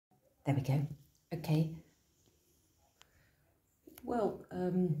There we go. Okay. Well,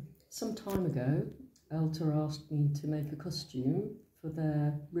 some time ago, ELTA asked me to make a costume for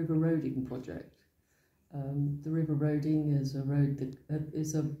their river roading project. The river roading is a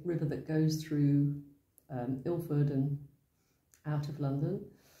river that goes through Ilford and out of London,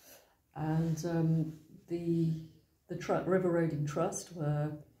 and the River Roading Trust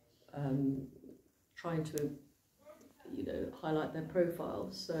were trying to, highlight their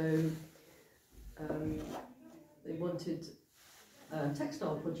profile. So they wanted a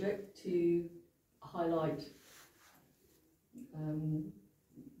textile project to highlight the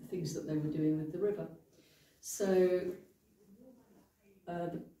things that they were doing with the river. So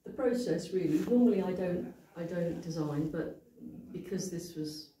the process really, normally I don't design, but because this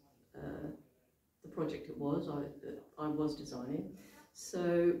was the project I was designing.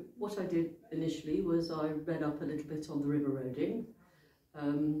 So what I did initially was I read up a little bit on the river roading,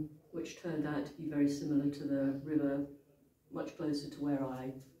 which turned out to be very similar to the river, much closer to where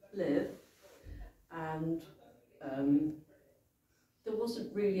I live, and there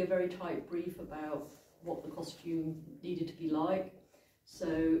wasn't really a very tight brief about what the costume needed to be like,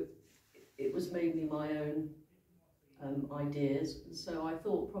 so it was mainly my own ideas. So I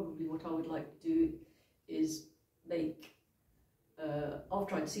thought probably what I would like to do is make,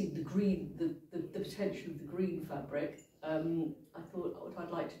 after I'd seen the potential of the green fabric, I thought what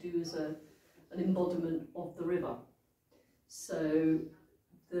I'd like to do is an embodiment of the river. So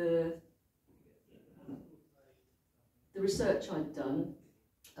the research I'd done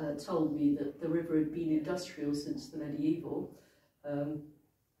told me that the river had been industrial since the medieval,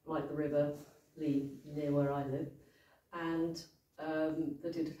 like the River Lee near where I live, and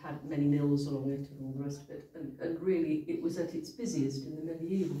that it had many mills along it and all the rest of it, and really it was at its busiest in the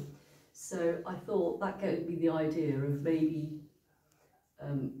medieval. So I thought that gave me the idea of maybe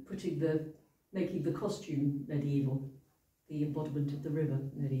making the costume medieval, the embodiment of the river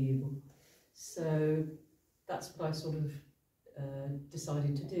medieval. So that's what I sort of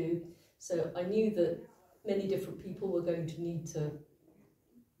decided to do. So I knew that many different people were going to need to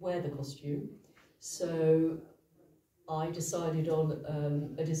wear the costume, so I decided on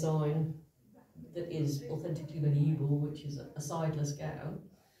a design that is authentically medieval, which is a sideless gown,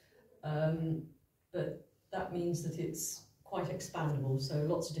 but that means that it's quite expandable, so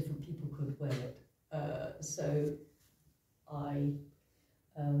lots of different people could wear it. So I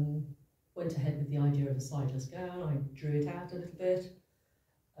went ahead with the idea of a sideless gown. I drew it out a little bit.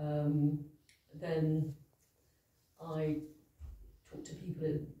 Then I talked to people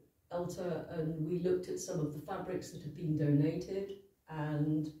at ELTA and we looked at some of the fabrics that had been donated,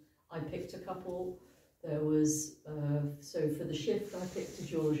 and I picked a couple. There was, so for the shift I picked a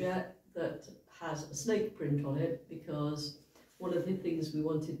georgette that has a snake print on it, because one of the things they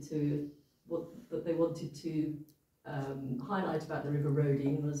wanted to highlight about the river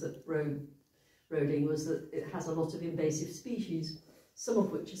roading was that it has a lot of invasive species, some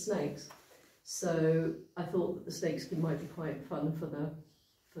of which are snakes. So I thought that the snakeskin might be quite fun for the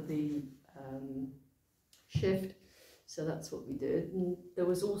shift. So that's what we did. And there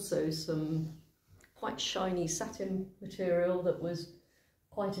was also some quite shiny satin material that was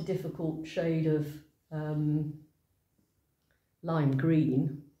quite a difficult shade of lime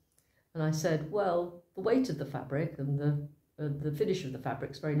green. And I said, well, the weight of the fabric and the finish of the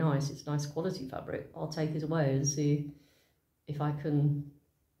fabric is very nice. It's nice quality fabric. I'll take it away and see if I can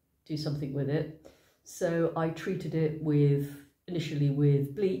do something with it. So I treated it initially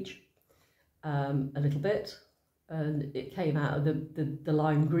with bleach, a little bit, and it came out, the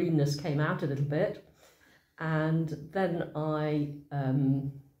lime greenness came out a little bit. And then I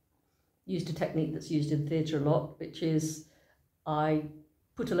used a technique that's used in theatre a lot, which is I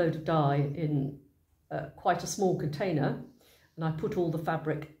put a load of dye in quite a small container, and I put all the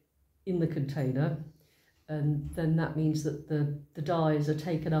fabric in the container, and then that means that the dyes are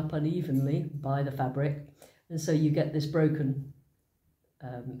taken up unevenly by the fabric, and so you get this broken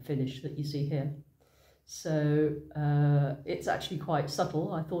finish that you see here. So it's actually quite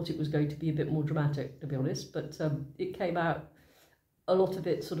subtle. I thought it was going to be a bit more dramatic, to be honest, but it came out, a lot of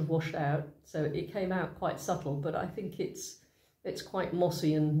it sort of washed out, so it came out quite subtle, but I think it's quite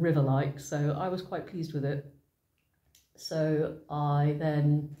mossy and river-like, so I was quite pleased with it. So I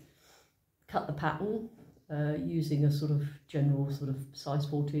then cut the pattern using a sort of general sort of size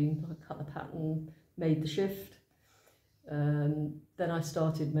 14. I cut the pattern, made the shift, then I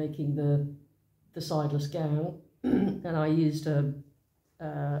started making the sideless gown, and I used a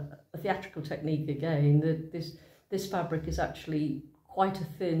theatrical technique again. This fabric is actually quite a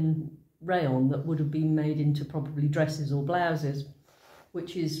thin rayon that would have been made into probably dresses or blouses,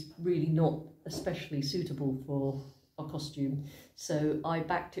 which is really not especially suitable for a costume. So I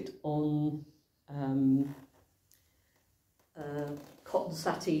backed it on cotton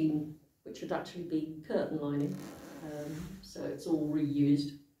sateen, which would actually be curtain lining. So it's all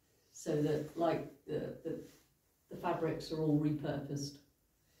reused, so that like the fabrics are all repurposed.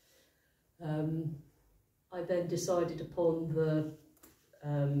 I then decided upon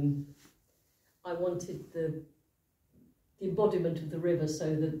I wanted the embodiment of the river,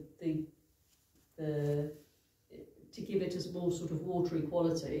 so that to give it a more sort of watery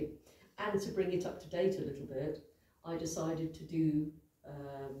quality, and to bring it up to date a little bit, I decided to do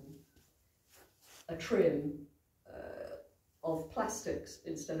a trim of plastics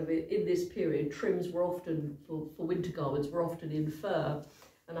instead of it. In this period, trims were often, for winter garments, were often in fur,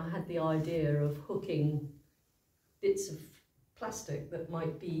 and I had the idea of hooking bits of plastic that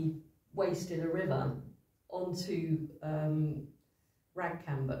might be waste in a river onto rug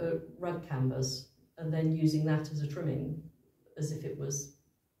canvas, and then using that as a trimming, as if it was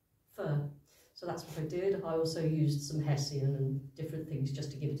fur. So that's what I did. I also used some hessian and different things just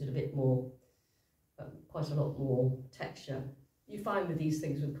to give it a bit more, quite a lot more texture. You find with these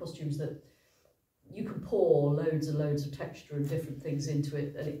things, with costumes, that you can pour loads and loads of texture and different things into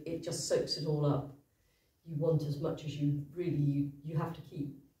it, and it just soaks it all up. You want as much as you really, you have to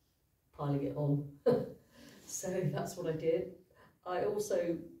keep piling it on. So that's what I did. I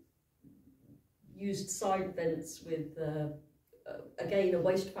also used side vents with, again, a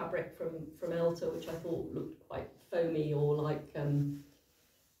waste fabric from ELTA, which I thought looked quite foamy, or like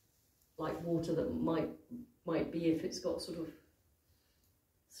water that might be if it's got sort of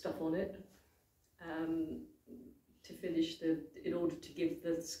stuff on it, to finish in order to give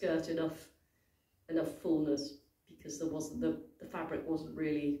the skirt enough fullness, because the fabric wasn't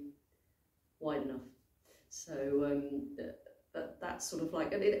really wide enough. So that's sort of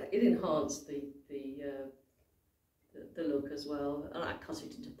like, and it enhanced the look as well, and I cut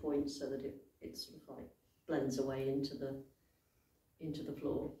it into points so that it sort of like blends away into the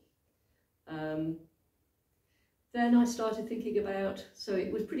floor. Then I started thinking about, so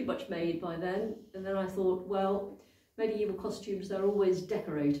it was pretty much made by then, and then I thought, well, medieval costumes, they're always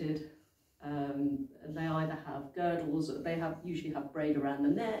decorated, and they either have girdles, they usually have braid around the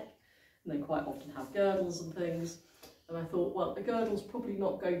neck, and they quite often have girdles and things. And I thought, well, the girdle's probably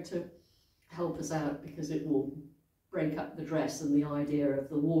not going to help us out, because it will break up the dress and the idea of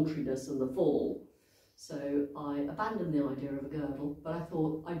the wateriness and the fall. So I abandoned the idea of a girdle, but I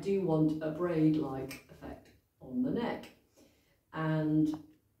thought I do want a braid-like effect on the neck. And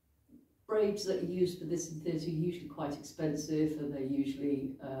braids that are used for this in theatre are usually quite expensive, and they're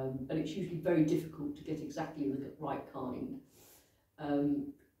usually, and it's usually very difficult to get exactly the right kind.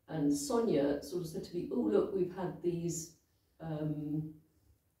 And Sonia sort of said to me, oh look, we've had these,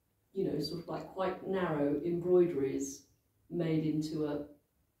 you know, sort of like quite narrow embroideries made into a,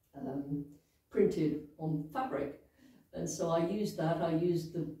 printed on fabric. And so I used that. I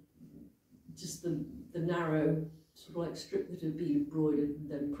used just the narrow sort of like strip that had been embroidered and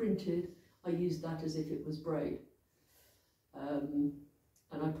then printed. I used that as if it was braid. And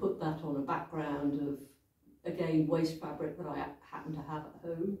I put that on a background of, again, waste fabric that I happen to have at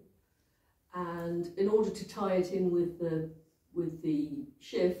home. And in order to tie it in with the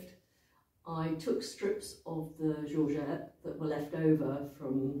shift, I took strips of the georgette that were left over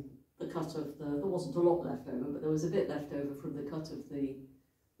from the cut of there wasn't a lot left over, but there was a bit left over from the cut of the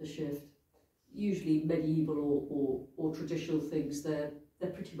shift. Usually medieval or traditional things, they're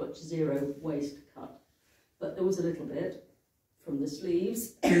pretty much zero waste cut. But there was a little bit from the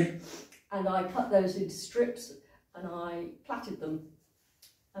sleeves, and I cut those into strips and I plaited them,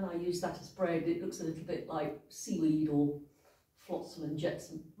 and I used that as braid. It looks a little bit like seaweed or flotsam and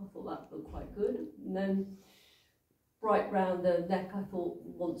jetsam. I thought that looked quite good. And then right round the neck, I thought,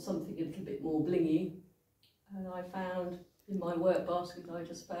 want something a little bit more blingy, and I found in my work basket, I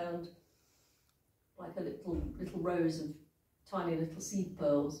just found like a little rows of tiny little seed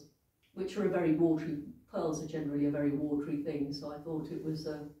pearls, which are a very watery, pearls are generally a very watery thing, so I thought it was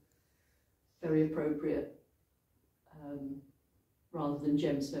very appropriate, rather than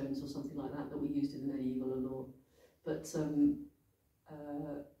gemstones or something like that we used in the medieval law. But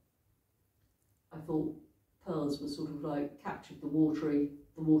I thought pearls were sort of like captured the watery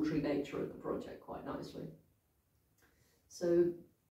nature of the project quite nicely. So